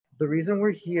the reason we're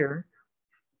here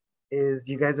is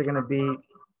you guys are going to be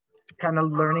kind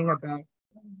of learning about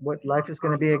what life is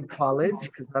going to be in college,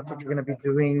 because that's what you're going to be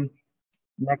doing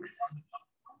next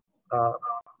uh,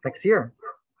 next year.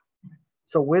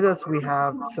 So with us, we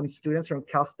have some students from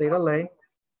Cal State LA.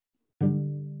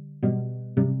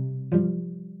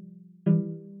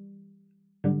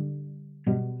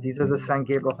 These are the San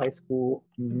Gabriel High School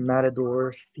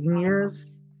Matador seniors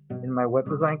in my web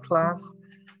design class,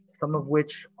 some of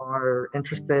which are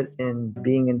interested in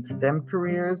being in STEM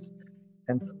careers,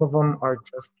 and some of them are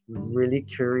just really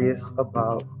curious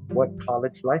about what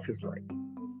college life is like.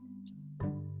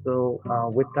 So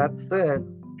with that said,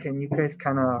 can you guys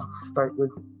kind of start with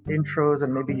intros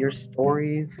and maybe your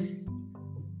stories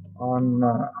on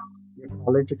your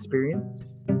college experience?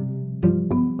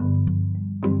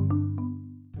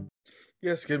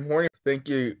 Yes, good morning. Thank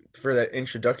you for that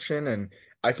introduction, and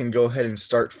I can go ahead and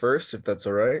start first if that's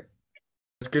all right.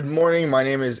 Good morning. My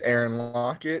name is Aaron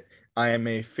Lockett. I am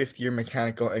a fifth-year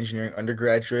mechanical engineering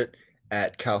undergraduate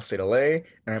at Cal State LA,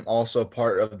 and I'm also a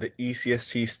part of the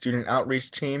ECST student outreach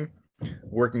team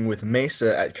working with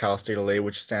MESA at Cal State LA,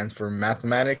 which stands for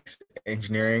Mathematics,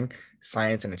 Engineering,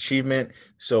 Science, and Achievement.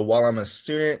 So while I'm a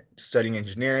student studying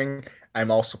engineering,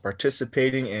 I'm also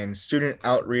participating in student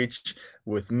outreach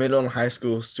with middle and high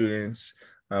school students,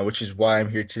 which is why I'm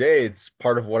here today. It's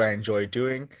part of what I enjoy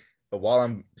doing. But while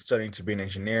I'm studying to be an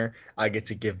engineer, I get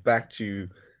to give back to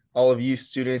all of you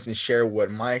students and share what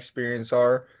my experience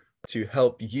are to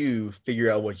help you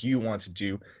figure out what you want to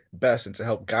do best and to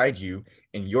help guide you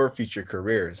in your future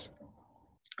careers.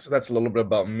 So that's a little bit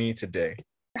about me today.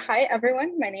 Hi,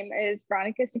 everyone. My name is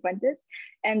Veronica Cifuentes,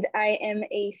 and I am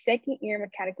a second-year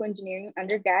mechanical engineering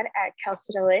undergrad at Cal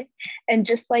State LA. And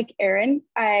just like Aaron,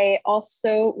 I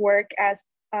also work as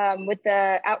with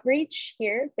the outreach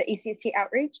here, the ECST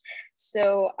outreach.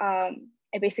 So I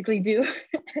basically do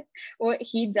what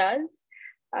he does.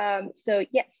 So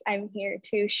yes, I'm here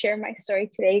to share my story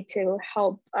today to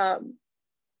help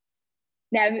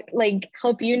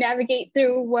help you navigate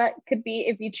through what could be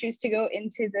if you choose to go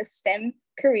into the STEM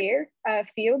career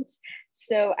fields.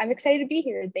 So I'm excited to be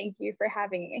here. Thank you for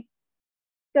having me.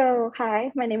 So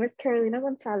hi, my name is Carolina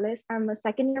Gonzalez. I'm a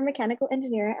second-year mechanical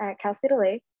engineer at Cal State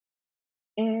LA.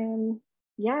 And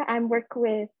yeah, I work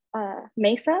with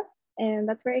MESA, and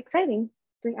that's very exciting,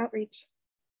 doing outreach.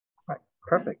 All right,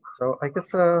 perfect. So I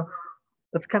guess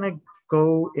let's kind of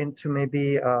go into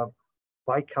maybe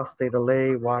why Cal State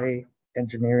LA, why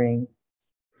engineering,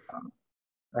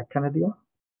 that kind of deal.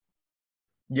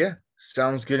 Yeah,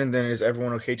 sounds good. And then is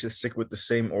everyone okay to stick with the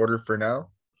same order for now?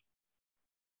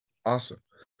 Awesome.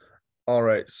 All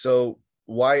right. So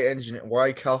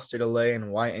why Cal State LA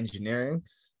and why engineering?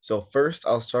 So first,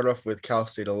 I'll start off with Cal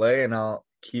State LA, and I'll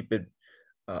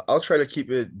try to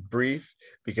keep it brief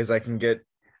because I can get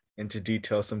into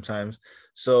detail sometimes.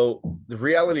 So the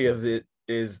reality of it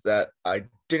is that I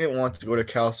didn't want to go to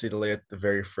Cal State LA at the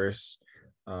very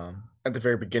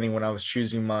beginning when I was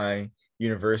choosing my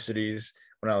universities,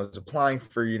 when I was applying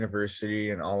for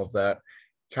university and all of that.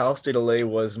 Cal State LA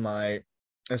was my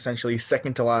essentially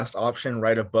second to last option,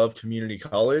 right above community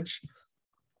college.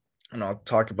 And I'll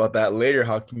talk about that later,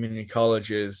 how community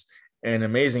college is an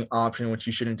amazing option, which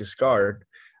you shouldn't discard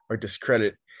or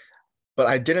discredit. But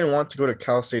I didn't want to go to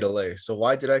Cal State LA. So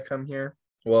why did I come here?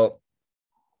 Well,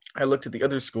 I looked at the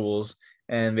other schools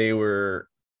and they were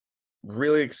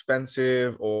really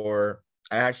expensive, or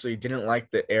I actually didn't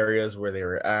like the areas where they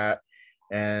were at.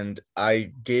 And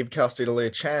I gave Cal State LA a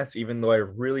chance, even though I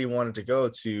really wanted to go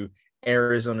to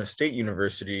Arizona State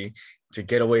University to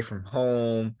get away from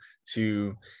home,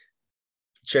 to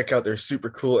check out their super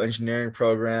cool engineering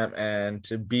program, and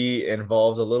to be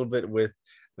involved a little bit with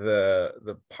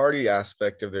the party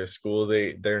aspect of their school.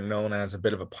 They're known as a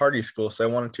bit of a party school, so I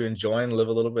wanted to enjoy and live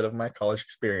a little bit of my college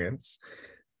experience.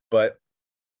 But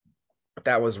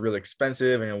that was really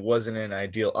expensive and it wasn't an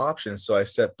ideal option. So I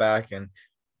stepped back and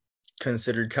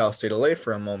considered Cal State LA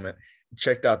for a moment,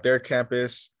 checked out their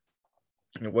campus.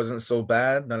 It wasn't so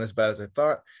bad, not as bad as I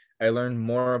thought. I learned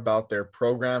more about their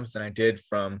programs than I did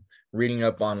from reading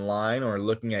up online or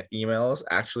looking at emails.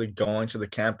 Actually going to the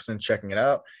campus and checking it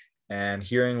out and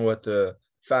hearing what the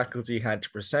faculty had to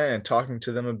present and talking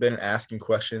to them a bit and asking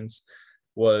questions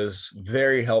was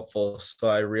very helpful. So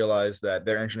I realized that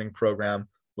their engineering program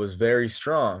was very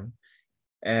strong.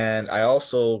 And I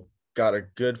also got a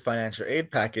good financial aid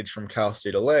package from Cal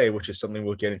State LA, which is something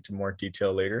we'll get into more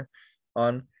detail later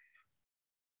on.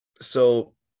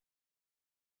 So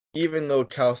even though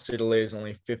Cal State LA is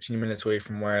only 15 minutes away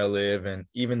from where I live, and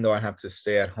even though I have to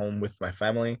stay at home with my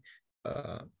family,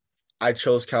 I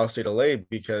chose Cal State LA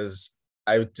because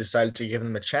I decided to give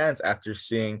them a chance after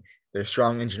seeing their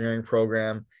strong engineering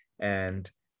program and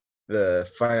the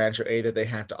financial aid that they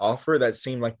had to offer. That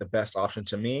seemed like the best option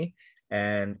to me.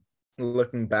 And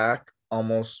looking back,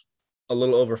 almost a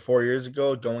little over 4 years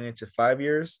ago, going into 5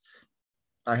 years,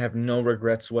 I have no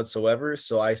regrets whatsoever.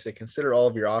 So I say consider all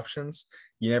of your options.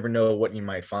 You never know what you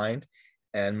might find.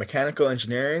 And mechanical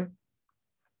engineering,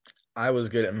 I was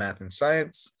good at math and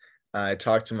science. I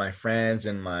talked to my friends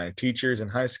and my teachers in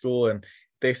high school, and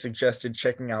they suggested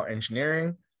checking out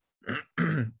engineering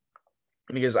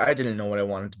because I didn't know what I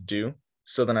wanted to do.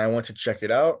 So then I went to check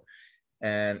it out,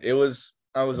 and I was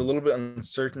a little bit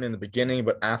uncertain in the beginning,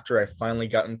 but after I finally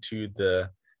got into the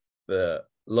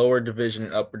lower division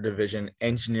and upper division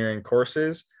engineering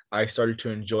courses, I started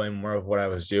to enjoy more of what I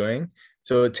was doing.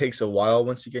 So it takes a while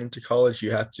once you get into college.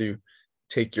 You have to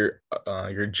take your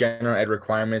general ed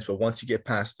requirements, but once you get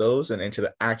past those and into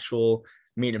the actual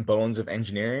meat and bones of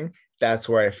engineering, that's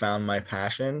where I found my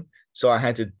passion. So I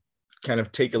had to kind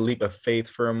of take a leap of faith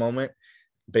for a moment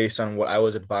based on what I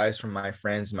was advised from my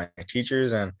friends and my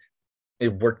teachers, and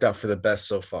it worked out for the best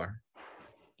so far.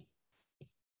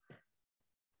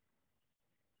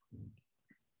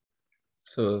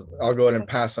 So I'll go ahead and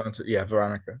pass on to,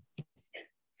 Veronica.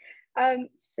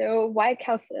 So why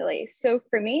Cal State LA? So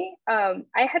for me, I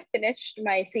had finished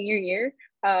my senior year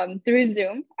through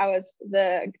Zoom. I was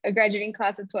a graduating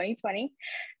class of 2020.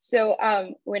 So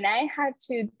when I had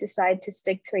to decide to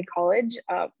stick to a college,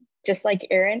 just like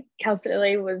Aaron, Cal State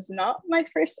LA was not my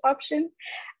first option.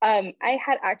 I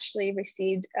had actually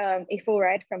received a full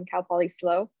ride from Cal Poly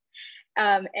SLO,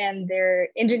 and their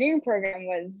engineering program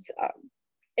was,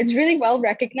 it's really well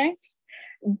recognized.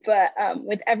 But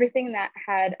with everything that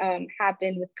had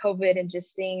happened with COVID and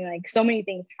just seeing like so many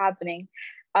things happening,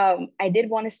 I did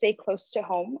want to stay close to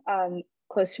home,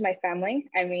 close to my family.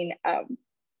 I mean,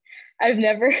 I've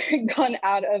never gone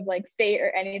out of like state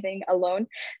or anything alone.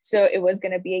 So it was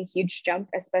going to be a huge jump,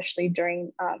 especially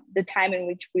during the time in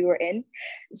which we were in.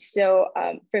 So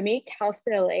for me, Cal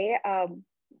State LA,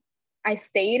 I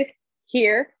stayed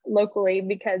here locally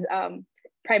because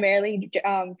primarily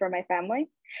for my family.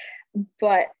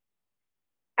 But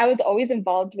I was always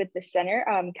involved with the center,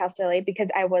 Cal State LA, because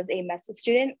I was a MESA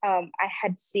student. I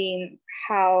had seen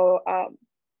how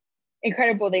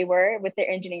incredible they were with their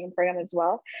engineering program as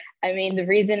well. I mean, the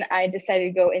reason I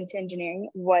decided to go into engineering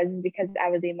was because I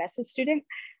was a MESA student.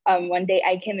 One day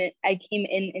I came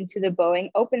in into the Boeing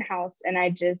open house, and I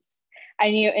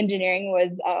knew engineering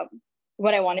was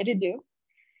what I wanted to do.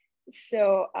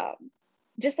 So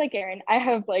just like Aaron, I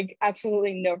have like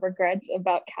absolutely no regrets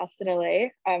about Cal State LA.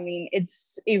 I mean,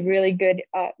 it's a really good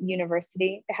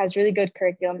university. It has really good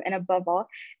curriculum, and above all,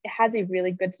 it has a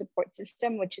really good support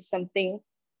system, which is something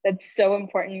that's so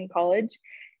important in college.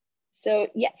 So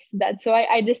yes, that's why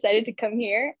I decided to come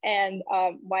here, and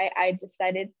why I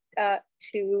decided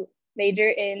to major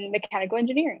in mechanical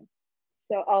engineering.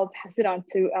 So I'll pass it on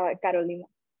to Carolina.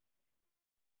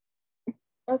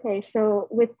 Okay, so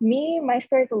with me, my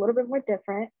story is a little bit more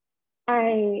different.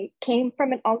 I came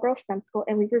from an all-girls STEM school,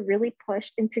 and we were really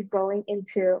pushed into going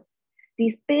into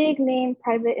these big name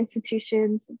private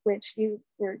institutions, which you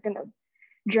were gonna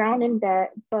drown in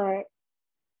debt.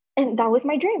 And that was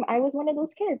my dream. I was one of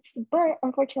those kids, but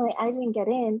unfortunately I didn't get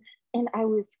in, and I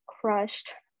was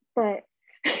crushed. But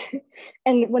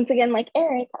and once again, like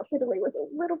Aaron, Cal State LA was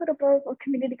a little bit above a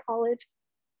community college.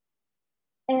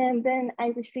 And then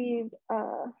I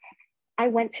I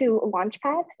went to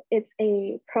Launchpad. It's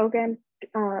a program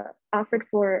offered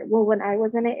for, well, when I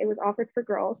was in it, it was offered for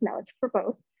girls. Now it's for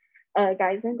both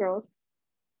guys and girls.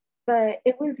 But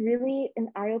it was really an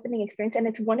eye-opening experience. And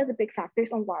it's one of the big factors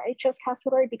on why I chose Cal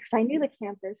State LA, because I knew the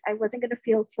campus. I wasn't going to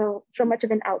feel so much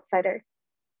of an outsider.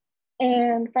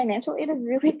 And financial aid is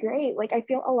really great. Like, I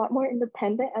feel a lot more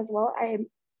independent as well.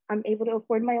 I'm able to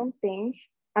afford my own things.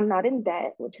 I'm not in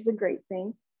debt, which is a great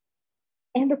thing.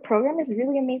 And the program is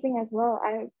really amazing as well.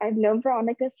 I've known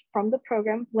Veronica from the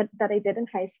program that I did in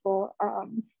high school.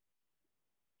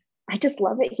 I just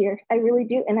love it here. I really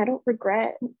do. And I don't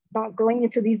regret not going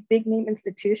into these big name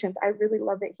institutions. I really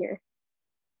love it here.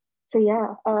 So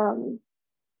yeah,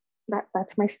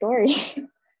 that's my story.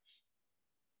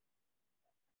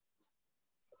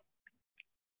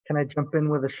 Can I jump in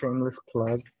with a shameless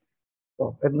plug?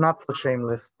 Well, not so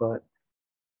shameless, but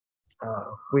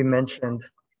we mentioned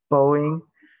Boeing.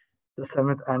 The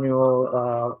 7th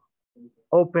annual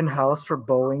open house for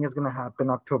Boeing is going to happen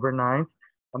October 9th.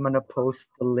 I'm going to post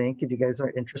the link if you guys are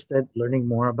interested learning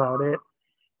more about it.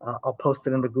 I'll post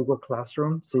it in the Google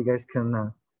Classroom so you guys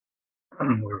can,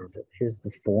 where is it? Here's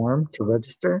the form to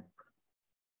register.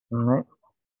 All right.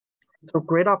 So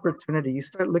great opportunity. You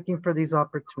start looking for these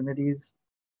opportunities,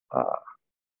 uh,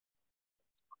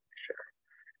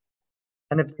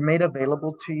 and if they're made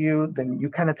available to you, then you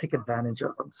kind of take advantage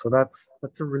of them. So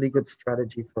that's a really good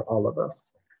strategy for all of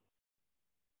us.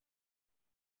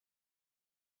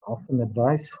 Awesome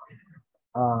advice.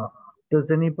 Does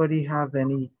anybody have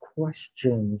any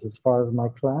questions as far as my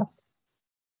class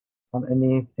on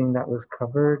anything that was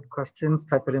covered? Questions,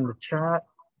 type it in the chat.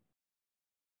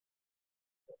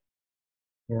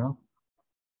 Yeah.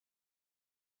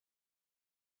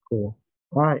 Cool.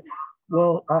 All right.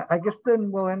 Well, I guess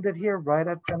then we'll end it here right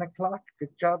at 10 o'clock. Good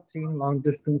job, team. Long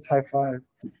distance high fives.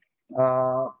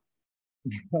 Uh,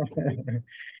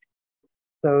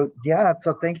 so yeah,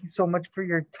 so thank you so much for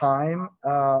your time.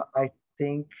 I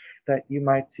think that you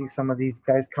might see some of these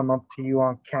guys come up to you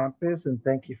on campus, and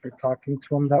thank you for talking to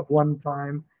them that one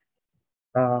time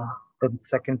in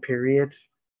second period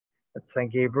at San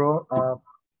Gabriel.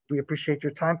 We appreciate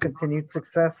your time. Continued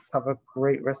success. Have a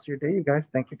great rest of your day, you guys.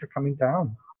 Thank you for coming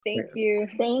down. Thank you.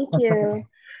 Thank you.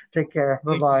 Take care.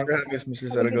 Thank Bye-bye. you for having us, Mr.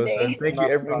 Have a good Zaragoza. day. And thank you Not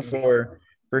a everyone problem.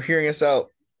 for hearing us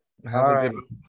out. Have All a right. good one.